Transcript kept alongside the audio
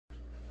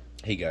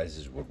Hey guys,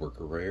 this is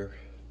Woodworker Rare.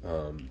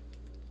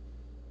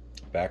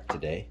 Back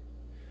today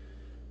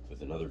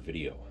with another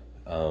video.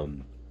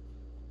 When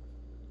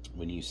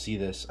you see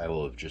this, I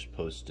will have just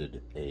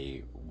posted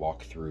a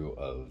walkthrough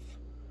of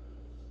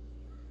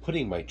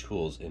putting my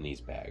tools in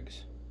these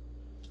bags.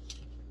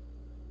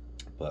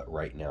 But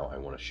right now I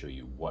want to show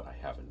you what I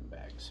have in the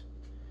bags.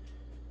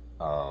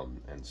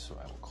 And so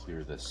I will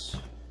clear this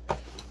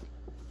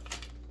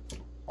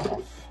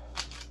off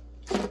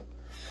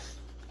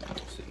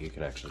so you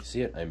can actually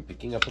see it. I'm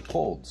picking up a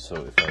cold, so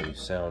if I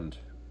sound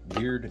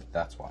weird,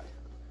 that's why.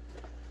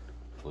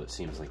 Well, it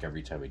seems like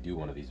every time I do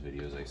one of these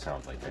videos, I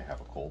sound like I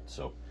have a cold,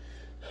 so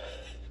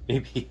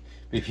maybe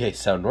I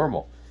sound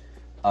normal.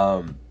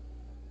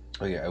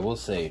 Okay, I will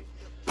say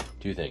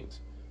two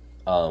things.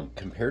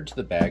 Compared to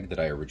the bag that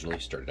I originally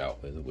started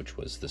out with, which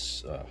was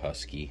this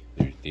Husky,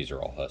 these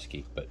are all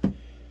Husky, but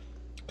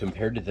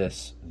compared to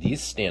this,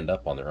 these stand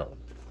up on their own.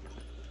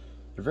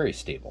 They're very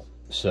stable,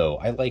 so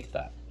I like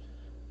that.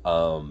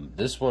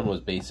 This one was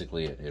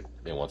basically, it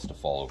wants to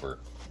fall over.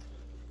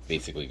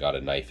 Basically got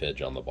a knife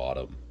edge on the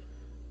bottom.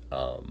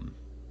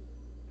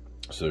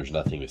 So there's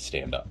nothing to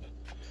stand up.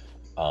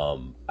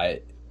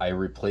 I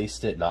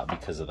replaced it not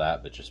because of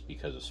that, but just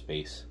because of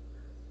space.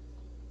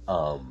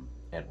 And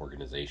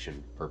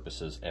organization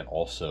purposes, and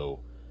also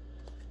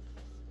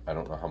I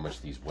don't know how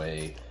much these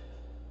weigh.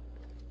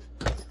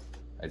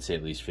 I'd say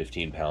at least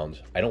 15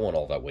 pounds. I don't want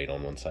all that weight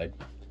on one side.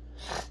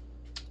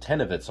 10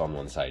 of it's on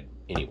one side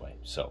anyway,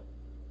 so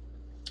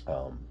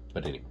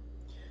but anyway,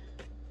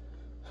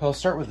 I'll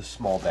start with a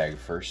small bag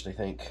first. I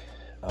think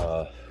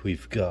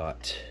we've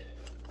got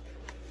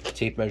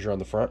tape measure on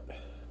the front,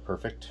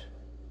 perfect.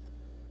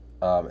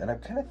 And I'm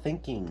kind of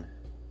thinking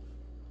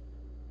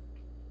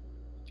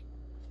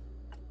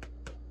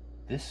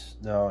this,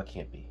 no, it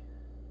can't be.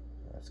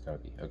 That's gotta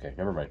be, okay,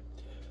 never mind.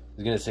 I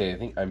was gonna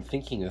say, I'm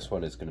thinking this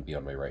one is gonna be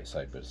on my right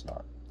side, but it's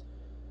not.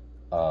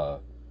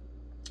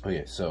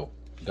 Okay, so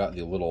got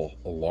the little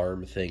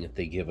alarm thing that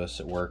they give us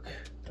at work.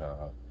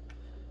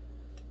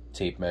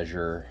 Tape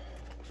measure,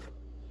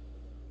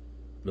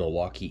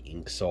 Milwaukee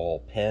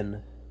Inksol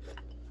pen.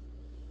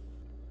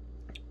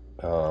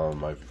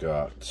 I've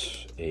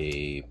got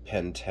a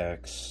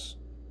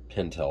Pentel,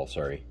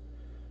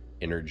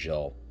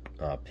 Energel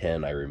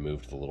pen. I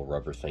removed the little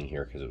rubber thing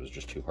here because it was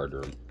just too hard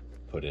to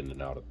put in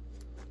and out of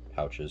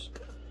pouches.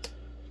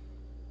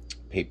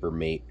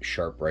 Papermate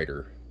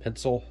Sharpwriter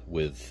pencil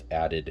with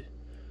added,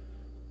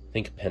 I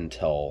think,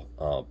 Pentel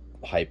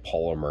high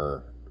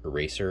polymer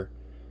eraser.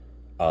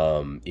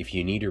 If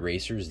you need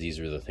erasers, these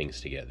are the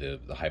things to get, the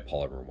high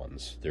polymer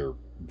ones. They're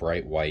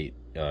bright white.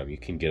 You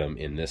can get them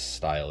in this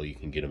style. You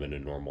can get them in a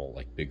normal,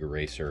 like, big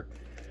eraser.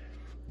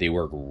 They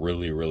work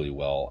really, really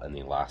well, and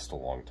they last a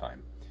long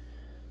time.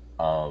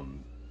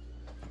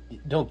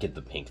 Don't get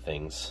the pink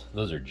things.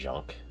 Those are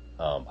junk.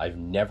 I've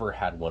never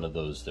had one of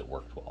those that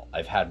worked well.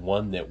 I've had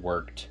one that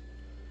worked.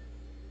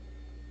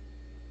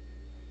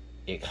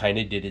 It kind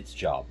of did its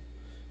job.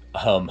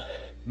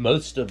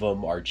 Most of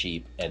them are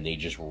cheap, and they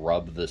just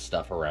rub the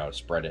stuff around,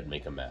 spread it, and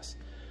make a mess.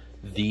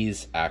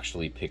 These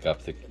actually pick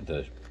up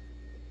the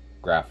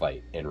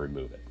graphite and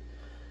remove it,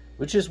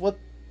 which is what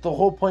the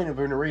whole point of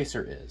an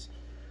eraser is.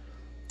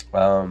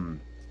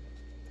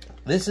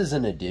 This is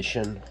an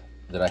addition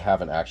that I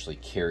haven't actually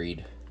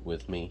carried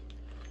with me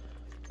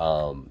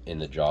in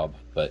the job,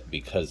 but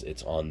because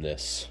it's on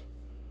this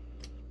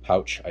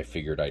pouch, I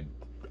figured I'd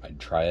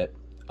try it.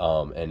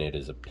 And it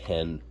is a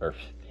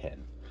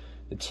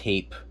a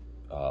tape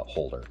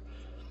holder.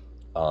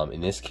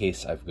 In this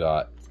case, I've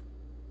got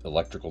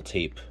electrical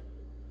tape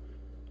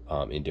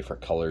in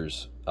different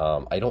colors.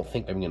 I don't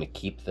think I'm going to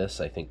keep this.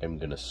 I think I'm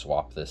going to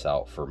swap this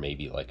out for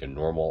maybe like a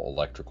normal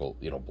electrical,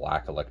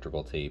 black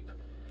electrical tape,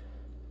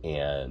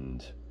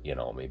 and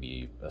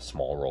maybe a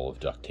small roll of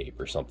duct tape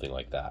or something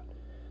like that.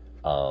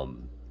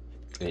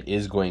 It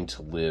is going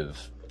to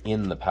live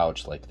in the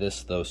pouch like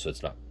this, though, so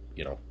it's not,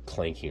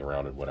 clanking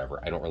around and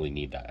whatever. I don't really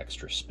need that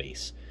extra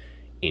space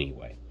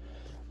anyway.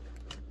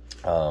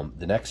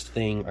 The next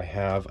thing I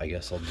have, I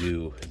guess I'll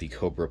do the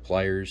Cobra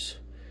pliers,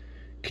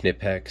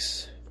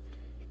 Knipex.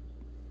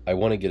 I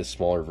want to get a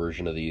smaller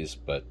version of these,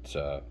 but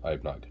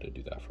I'm not going to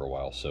do that for a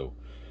while, so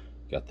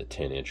got the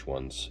 10-inch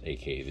ones,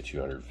 aka the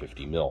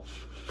 250 mil.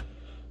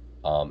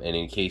 And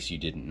in case you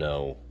didn't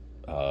know,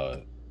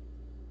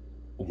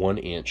 1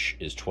 inch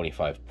is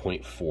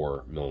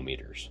 25.4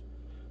 millimeters.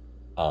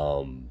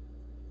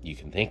 You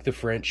can thank the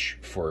French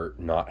for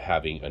not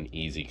having an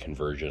easy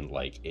conversion,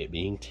 like it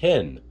being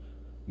 10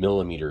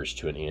 millimeters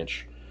to an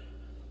inch,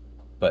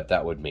 but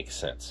that would make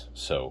sense.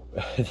 So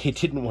they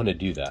didn't want to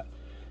do that.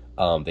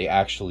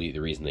 The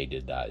reason they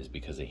did that is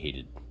because they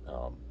hated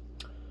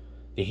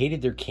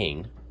their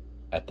king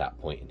at that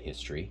point in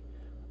history.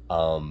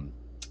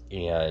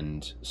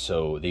 And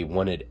so they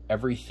wanted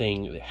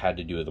everything that had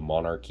to do with the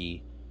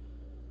monarchy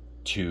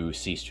to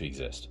cease to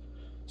exist.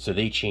 So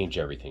they changed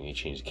everything. They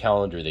changed the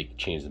calendar. They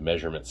changed the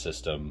measurement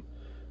system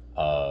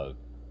for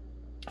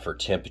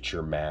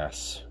temperature,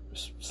 mass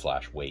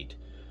 / weight,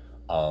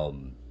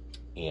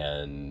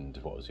 and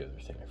what was the other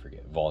thing? I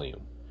forget.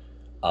 Volume.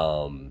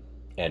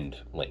 and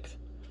length.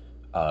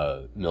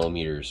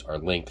 Millimeters are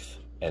length,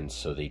 and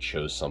so they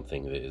chose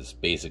something that is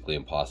basically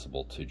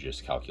impossible to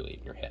just calculate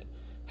in your head.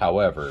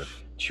 However,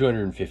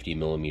 250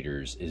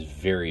 millimeters is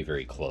very,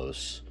 very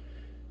close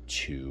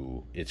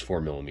to, it's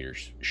 4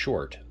 millimeters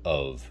short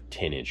of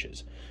 10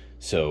 inches.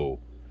 So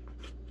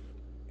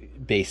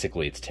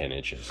basically it's 10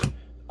 inches.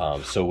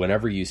 So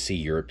whenever you see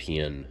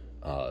European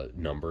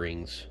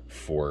numberings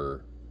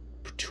for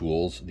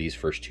tools, these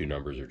first two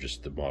numbers are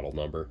just the model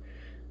number.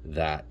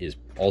 That is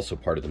also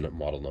part of the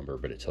model number,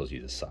 but it tells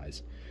you the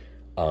size.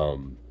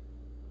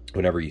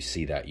 Whenever you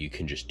see that, you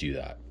can just do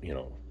that,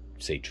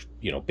 say,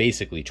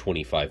 basically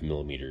 25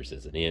 millimeters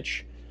is an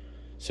inch.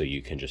 So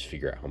you can just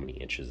figure out how many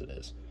inches it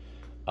is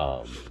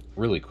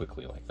really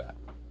quickly like that.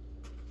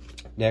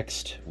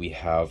 Next, we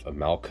have a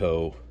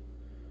Malco,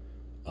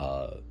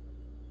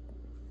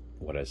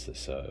 what is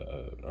this,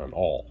 an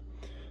awl,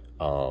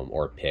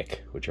 or a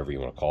pick, whichever you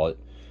want to call it.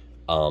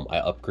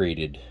 I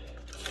upgraded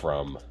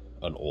from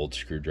an old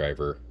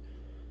screwdriver.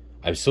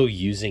 I'm still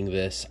using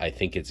this. I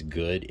think it's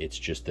good. It's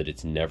just that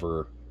it's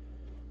never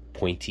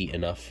pointy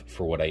enough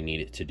for what I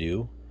need it to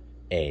do,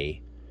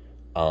 A.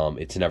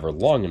 It's never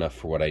long enough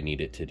for what I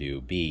need it to do,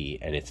 B.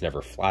 And it's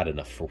never flat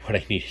enough for what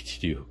I need it to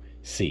do,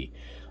 C.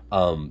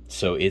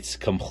 So it's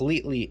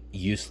completely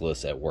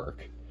useless at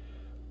work.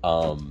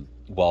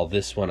 While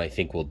this one I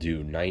think will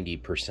do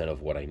 90%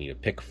 of what I need a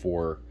pick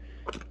for.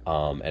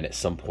 And at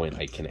some point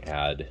I can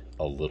add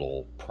a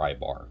little pry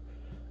bar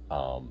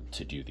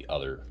to do the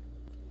other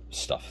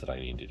stuff that I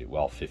need to do.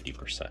 Well,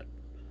 50%.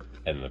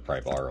 And then the pry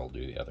bar will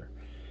do the other.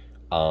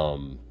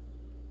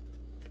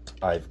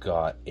 I've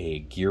got a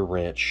gear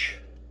wrench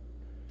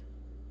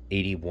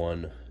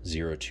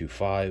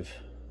 81025,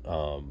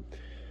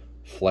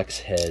 flex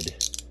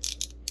head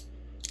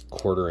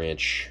 1/4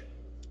 inch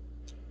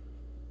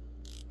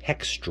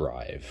hex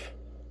drive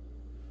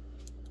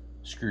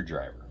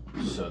screwdriver.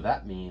 So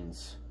that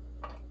means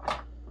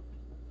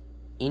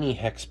any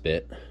hex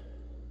bit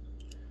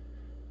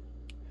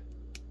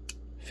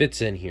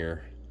fits in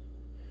here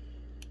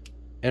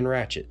and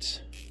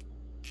ratchets.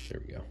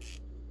 There we go.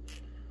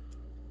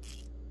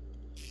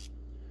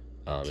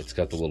 It's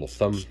got the little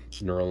thumb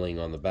knurling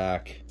on the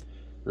back.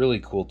 Really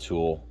cool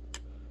tool.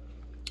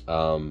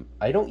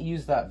 I don't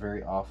use that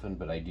very often,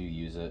 but I do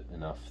use it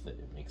enough that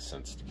it makes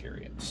sense to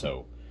carry it.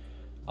 So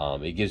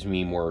it gives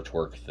me more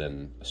torque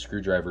than a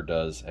screwdriver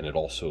does, and it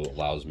also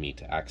allows me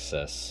to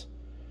access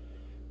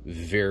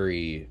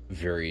very,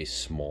 very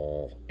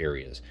small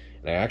areas.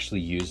 And I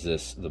actually use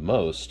this the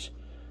most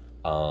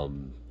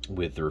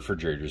with the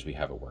refrigerators we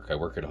have at work. I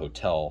work at a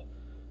hotel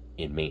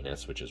in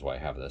maintenance, which is why I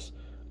have this.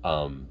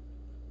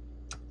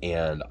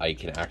 And I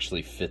can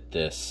actually fit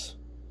this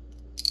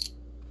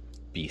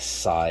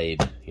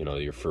beside,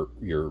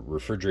 your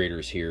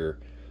refrigerators here.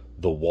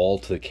 The wall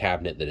to the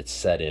cabinet that it's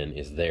set in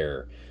is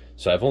there.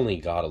 So I've only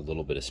got a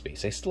little bit of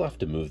space. I still have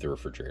to move the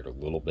refrigerator a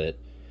little bit,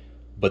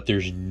 but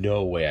there's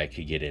no way I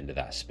could get into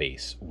that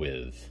space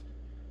with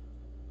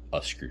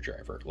a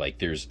screwdriver. Like,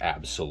 there's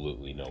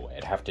absolutely no way.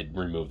 I'd have to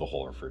remove the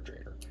whole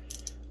refrigerator.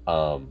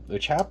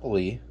 Which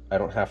happily I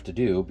don't have to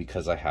do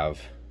because I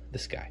have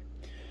this guy.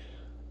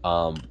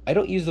 I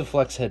don't use the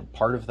flex head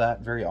part of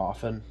that very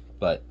often,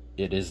 but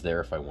it is there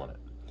if I want it.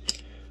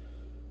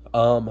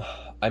 I'm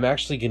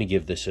actually going to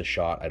give this a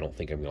shot. I don't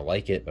think I'm going to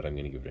like it, but I'm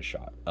going to give it a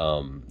shot.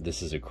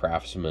 This is a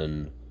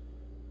Craftsman,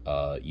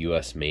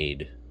 US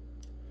made,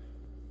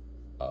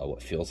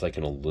 what feels like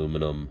an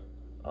aluminum,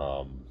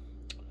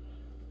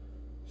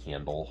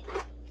 handle.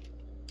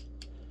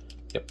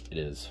 Yep, it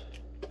is.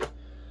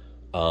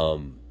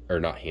 Or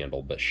not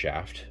handle, but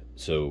shaft.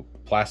 So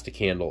plastic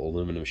handle,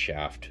 aluminum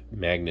shaft,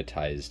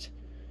 magnetized,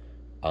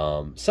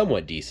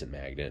 somewhat decent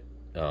magnet,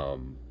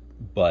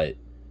 but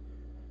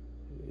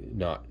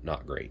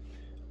not great.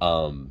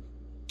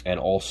 And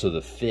also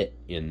the fit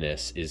in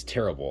this is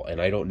terrible.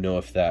 And I don't know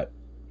if that,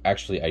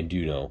 actually I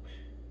do know,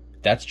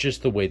 that's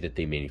just the way that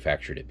they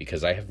manufactured it,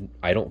 because I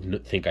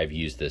don't think I've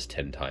used this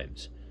 10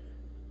 times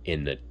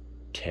in the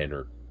 10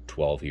 or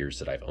 12 years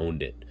that I've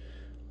owned it.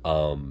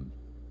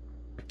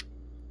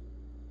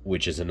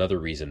 Which is another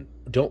reason,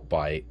 don't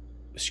buy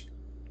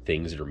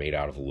things that are made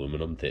out of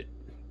aluminum that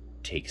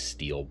take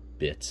steel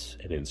bits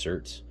and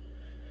inserts.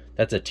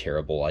 That's a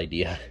terrible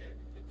idea.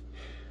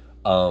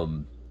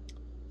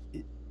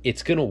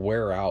 It's going to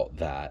wear out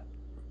that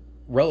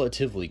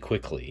relatively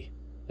quickly,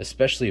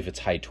 especially if it's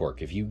high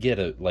torque. If you get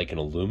an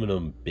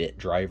aluminum bit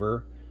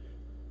driver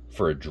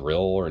for a drill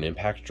or an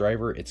impact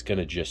driver, it's going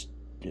to just,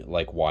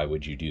 why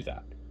would you do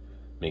that?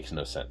 Makes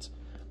no sense.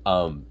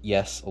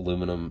 Yes,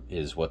 aluminum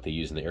is what they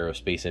use in the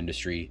aerospace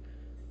industry.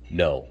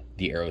 No,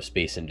 the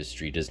aerospace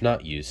industry does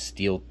not use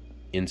steel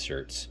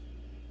inserts,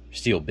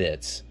 steel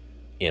bits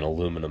in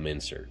aluminum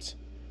inserts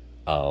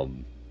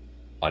on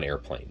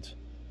airplanes.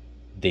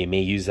 They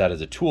may use that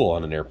as a tool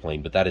on an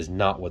airplane, but that is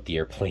not what the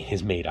airplane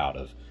is made out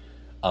of,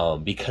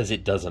 because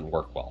it doesn't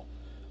work well.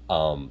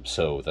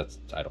 So that's,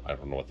 I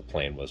don't know what the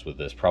plan was with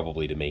this,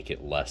 probably to make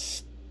it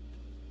less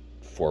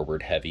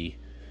forward heavy.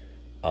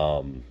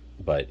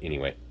 But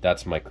anyway,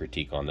 that's my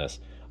critique on this.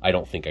 I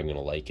don't think I'm going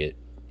to like it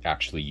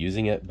actually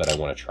using it, but I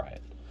want to try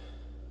it.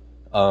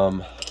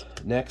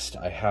 Next,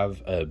 I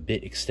have a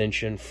bit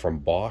extension from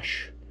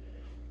Bosch.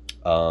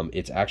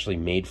 It's actually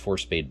made for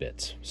spade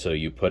bits. So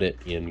you put it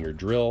in your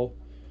drill,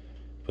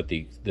 put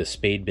the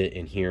spade bit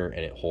in here,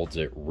 and it holds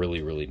it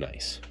really, really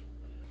nice.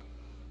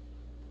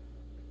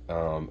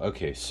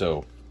 Okay,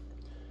 so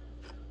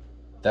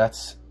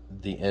that's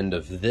the end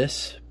of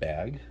this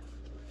bag.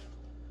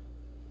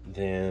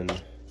 Then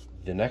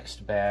the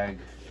next bag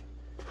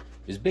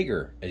is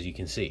bigger, as you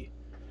can see.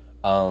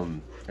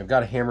 I've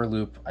got a hammer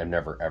loop. I'm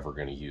never ever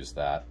going to use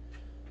that.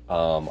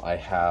 I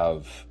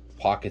have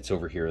pockets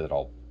over here that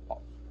I'll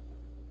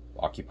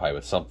occupy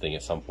with something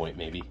at some point,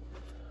 maybe.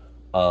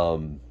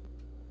 And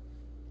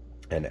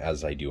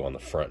as I do on the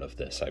front of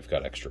this, I've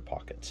got extra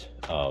pockets.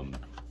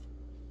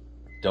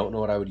 Don't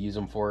know what I would use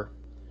them for.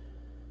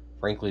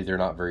 Frankly, they're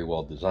not very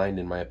well designed,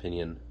 in my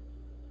opinion.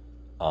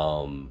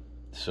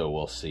 So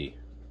we'll see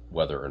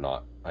whether or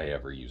not I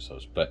ever use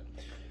those. But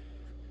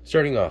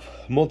starting off,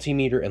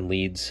 multimeter and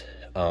leads.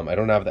 I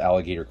don't have the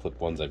alligator clip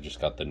ones. I've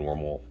just got the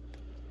normal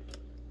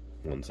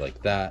ones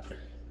like that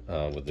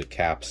with the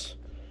caps.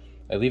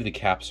 I leave the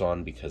caps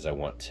on because I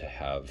want to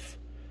have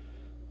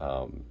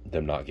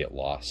them not get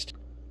lost.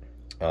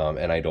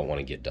 And I don't want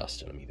to get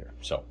dust in them either.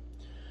 So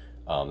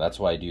that's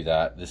why I do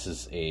that. This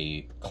is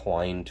a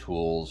Klein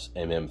Tools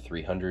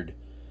MM300.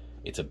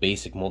 It's a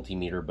basic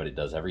multimeter, but it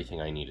does everything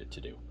I need it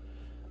to do.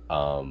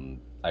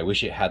 I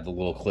wish it had the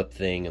little clip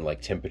thing and like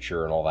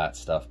temperature and all that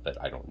stuff, but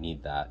I don't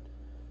need that.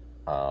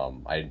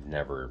 I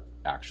never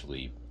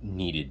actually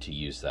needed to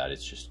use that.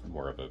 It's just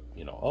more of a,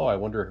 you know, oh, I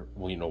wonder,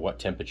 well, you know, what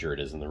temperature it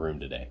is in the room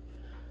today.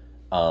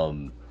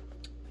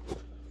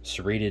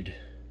 Serrated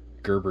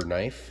Gerber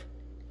knife.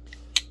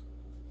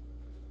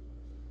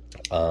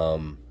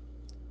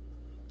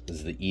 This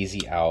is the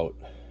EZ-Out,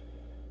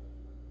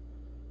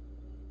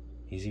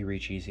 Easy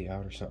Reach,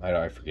 EZ-Out or something.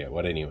 I forget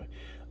what. Anyway,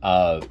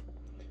 what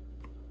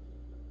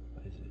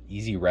is it?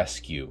 EZ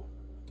Rescue.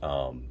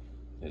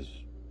 Is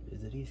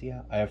it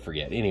EZ-Out? I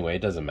forget. Anyway,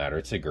 it doesn't matter.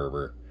 It's a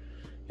Gerber.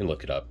 You can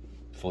look it up.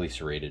 Fully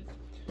serrated.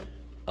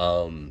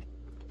 Wire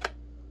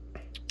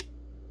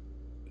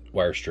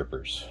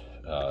strippers.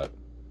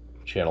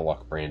 Channel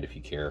lock brand if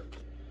you care.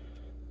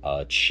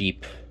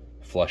 Cheap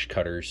flush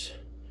cutters.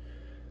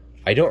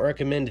 I don't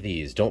recommend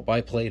these. Don't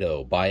buy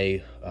Play-Doh.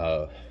 Buy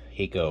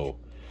Heiko.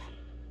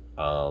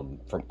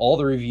 From all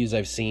the reviews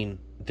I've seen,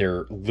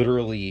 they're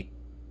literally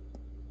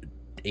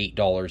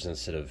 $8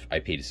 instead of, I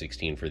paid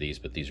 $16 for these,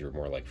 but these are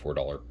more like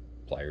 $4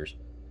 pliers.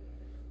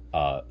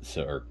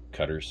 Or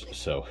cutters.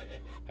 So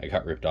I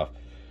got ripped off.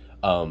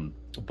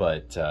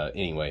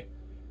 Anyway,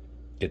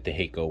 get the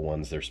Heiko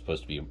ones. They're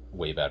supposed to be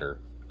way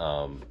better.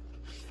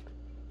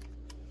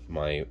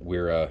 My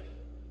Wera,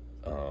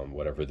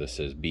 whatever this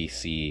is,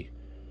 BC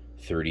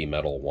 30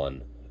 metal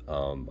one.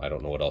 I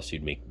don't know what else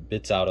you'd make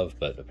bits out of,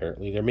 but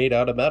apparently they're made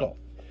out of metal.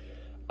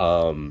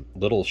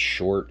 Little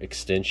short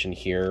extension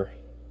here.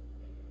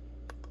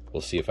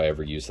 We'll see if I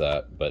ever use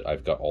that, but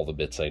I've got all the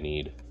bits I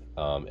need.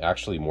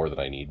 Actually more than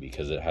I need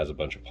because it has a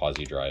bunch of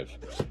posi drive,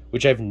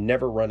 which I've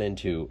never run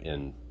into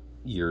in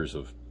years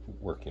of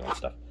working on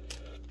stuff.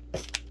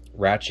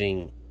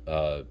 Ratcheting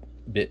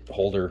bit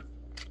holder.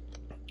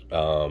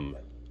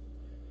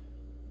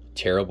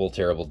 Terrible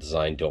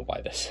design. Don't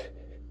buy this.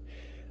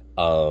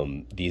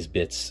 These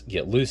bits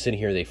get loose in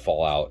here, they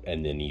fall out,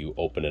 and then you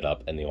open it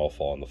up and they all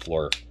fall on the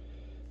floor,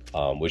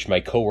 which my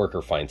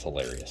coworker finds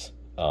hilarious.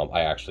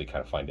 I actually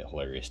kind of find it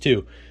hilarious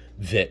too,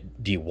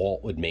 that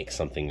DeWalt would make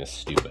something this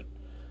stupid.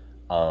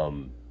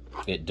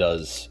 It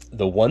does,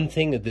 the one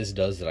thing that this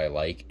does that I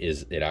like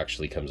is it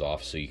actually comes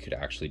off, so you could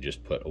actually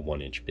just put a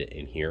 1-inch bit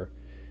in here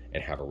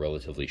and have a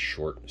relatively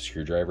short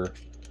screwdriver.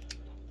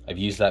 I've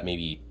used that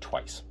maybe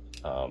twice,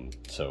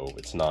 so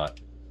it's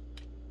not.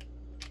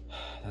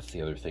 That's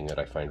the other thing that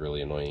I find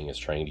really annoying, is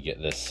trying to get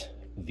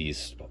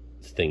these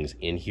things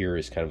in here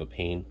is kind of a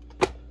pain.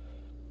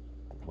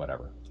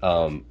 Whatever.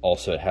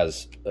 Also, it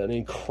has an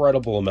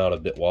incredible amount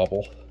of bit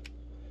wobble,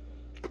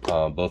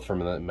 both from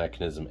the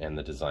mechanism and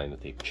the design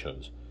that they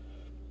chose.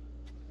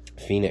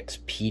 Phoenix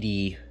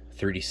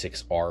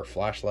PD36R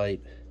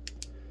flashlight.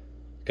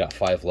 Got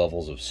 5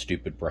 levels of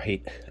stupid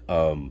bright.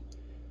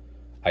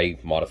 I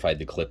modified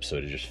the clip so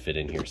to just fit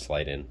in here,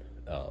 slide in.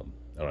 I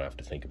don't have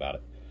to think about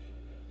it.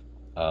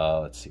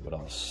 Let's see what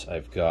else.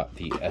 I've got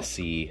the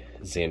ESEE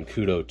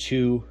Zancudo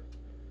 2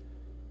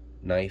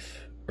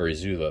 knife, or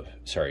Izula,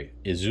 sorry,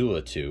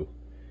 Izula 2,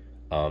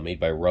 made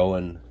by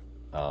Rowan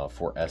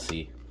for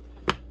ESEE.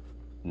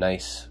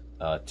 Nice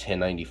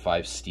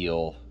 1095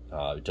 steel.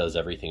 It does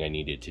everything I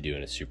needed to do,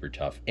 and it's super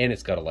tough. And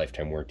it's got a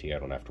lifetime warranty I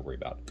don't have to worry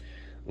about.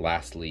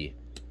 Lastly,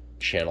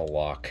 channel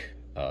lock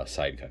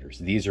side cutters.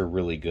 These are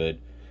really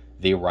good.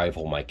 They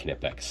rival my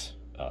Knipex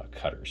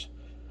cutters.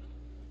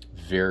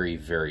 Very,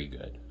 very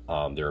good.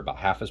 They're about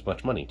half as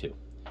much money too.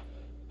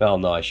 Well,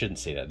 no, I shouldn't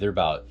say that. They're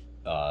about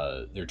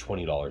they're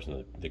 $20,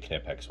 and the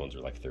Knipex ones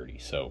are like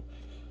 $30. So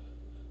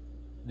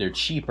they're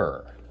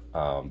cheaper,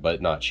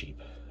 but not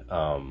cheap.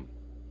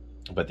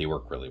 but they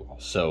work really well.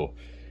 So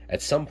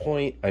at some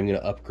point I'm going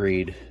to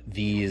upgrade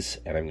these,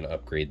 and I'm going to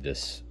upgrade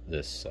this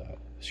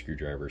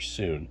screwdriver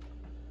soon.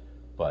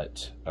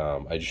 But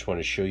I just want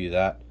to show you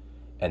that,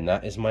 and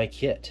that is my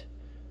kit.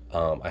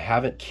 I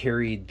haven't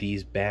carried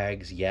these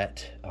bags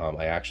yet.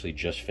 I actually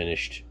just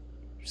finished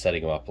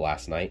setting them up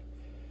last night,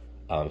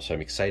 so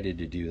I'm excited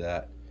to do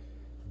that.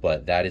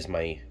 But that is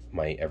my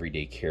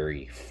everyday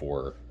carry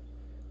for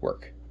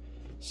work.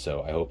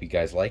 So I hope you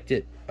guys liked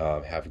it.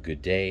 Have a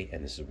good day,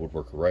 and this is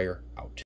Woodworker Royer out.